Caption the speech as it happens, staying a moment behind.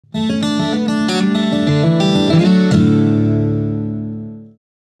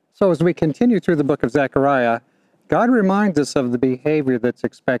So as we continue through the book of Zechariah, God reminds us of the behavior that's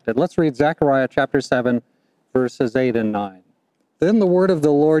expected. Let's read Zechariah chapter 7, verses 8 and 9. Then the word of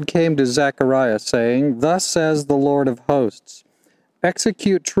the Lord came to Zechariah, saying, Thus says the Lord of hosts,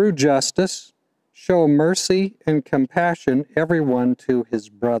 execute true justice, show mercy and compassion everyone to his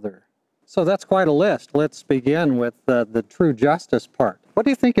brother. So that's quite a list. Let's begin with the true justice part. What do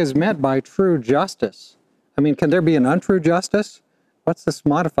you think is meant by true justice? I mean, can there be an untrue justice? What's this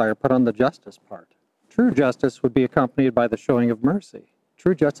modifier put on the justice part? True justice would be accompanied by the showing of mercy.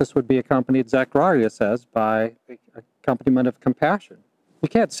 True justice would be accompanied, Zechariah says, by accompaniment of compassion. You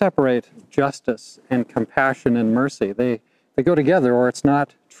can't separate justice and compassion and mercy. They go together, or it's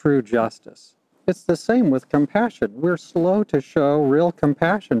not true justice. It's the same with compassion. We're slow to show real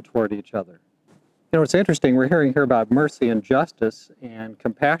compassion toward each other. You know, it's interesting, we're hearing here about mercy and justice and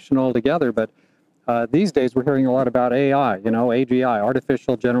compassion all together, but these days we're hearing a lot about AI, you know, AGI,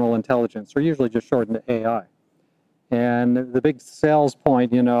 artificial general intelligence, or usually just shortened to AI. And the big sales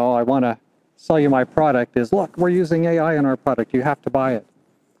point, you know, I want to sell you my product is, look, we're using AI in our product, you have to buy it.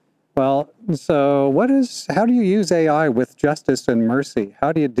 Well, so how do you use AI with justice and mercy?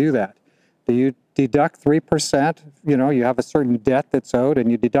 How do you do that? Do you deduct 3%? You know, you have a certain debt that's owed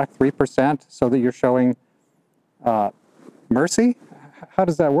and you deduct 3% so that you're showing mercy? How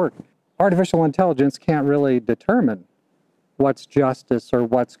does that work? Artificial intelligence can't really determine what's justice or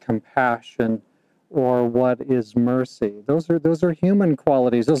what's compassion or what is mercy. Those are human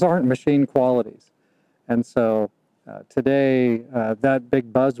qualities. Those aren't machine qualities. And so today, that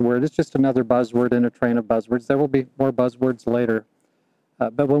big buzzword is just another buzzword in a train of buzzwords. There will be more buzzwords later.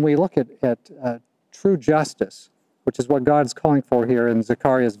 But when we look at true justice, which is what God's calling for here in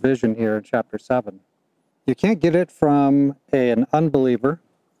Zechariah's vision here in chapter 7, you can't get it from an unbeliever.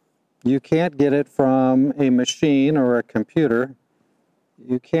 You can't get it from a machine or a computer.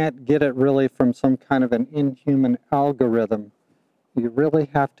 You can't get it really from some kind of an inhuman algorithm. You really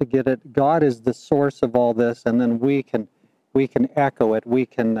have to get it. God is the source of all this, and then we can echo it. We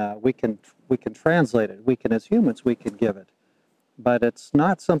can translate it. We can, as humans, we can give it. But it's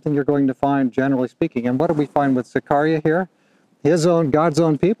not something you're going to find, generally speaking. And what do we find with Zechariah here? God's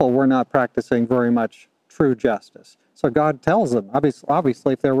own people were not practicing very much true justice. So God tells them,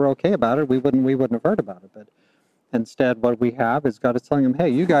 obviously, if they were okay about it, we wouldn't have heard about it. But instead, what we have is God is telling them, hey,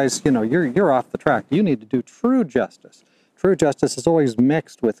 you guys, you know, you're off the track. You need to do true justice. True justice is always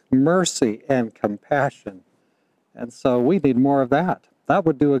mixed with mercy and compassion. And so we need more of that. That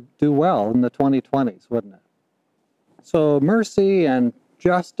would do well in the 2020s, wouldn't it? So mercy and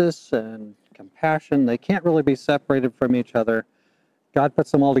justice and compassion, they can't really be separated from each other. God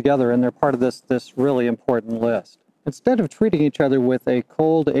puts them all together, and they're part of this really important list. Instead of treating each other with a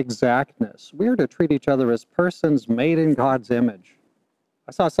cold exactness, we are to treat each other as persons made in God's image.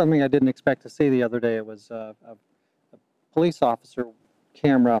 I saw something I didn't expect to see the other day. It was a police officer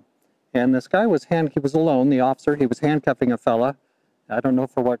camera, and this guy he was alone, the officer. He was handcuffing a fella. I don't know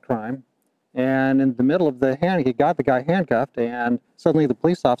for what crime. And in the middle of he got the guy handcuffed, and suddenly the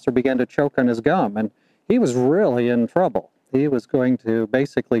police officer began to choke on his gum, and he was really in trouble. He was going to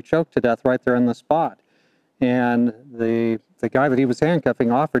basically choke to death right there on the spot. And the guy that he was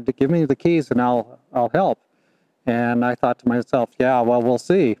handcuffing offered to give me the keys and I'll help. And I thought to myself, yeah, well, we'll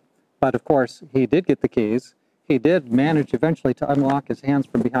see. But of course, he did get the keys. He did manage eventually to unlock his hands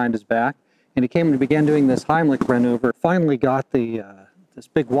from behind his back. And he came and began doing this Heimlich maneuver. Finally got this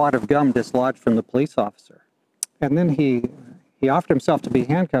big wad of gum dislodged from the police officer. And then he offered himself to be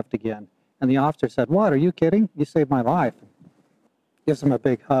handcuffed again. And the officer said, what, are you kidding? You saved my life. Gives him a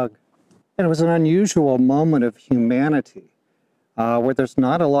big hug. And it was an unusual moment of humanity, where there's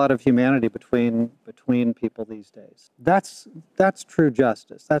not a lot of humanity between people these days. That's true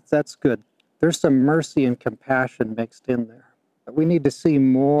justice. That's good. There's some mercy and compassion mixed in there. We need to see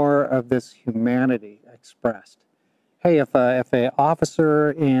more of this humanity expressed. Hey, if an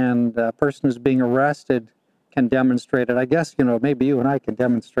officer and a person who's being arrested can demonstrate it, I guess, you know, maybe you and I can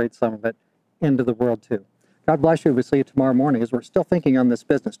demonstrate some of it into the world too. God bless you. We'll see you tomorrow morning as we're still thinking on this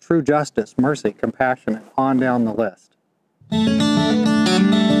business. True justice, mercy, compassion, and on down the list.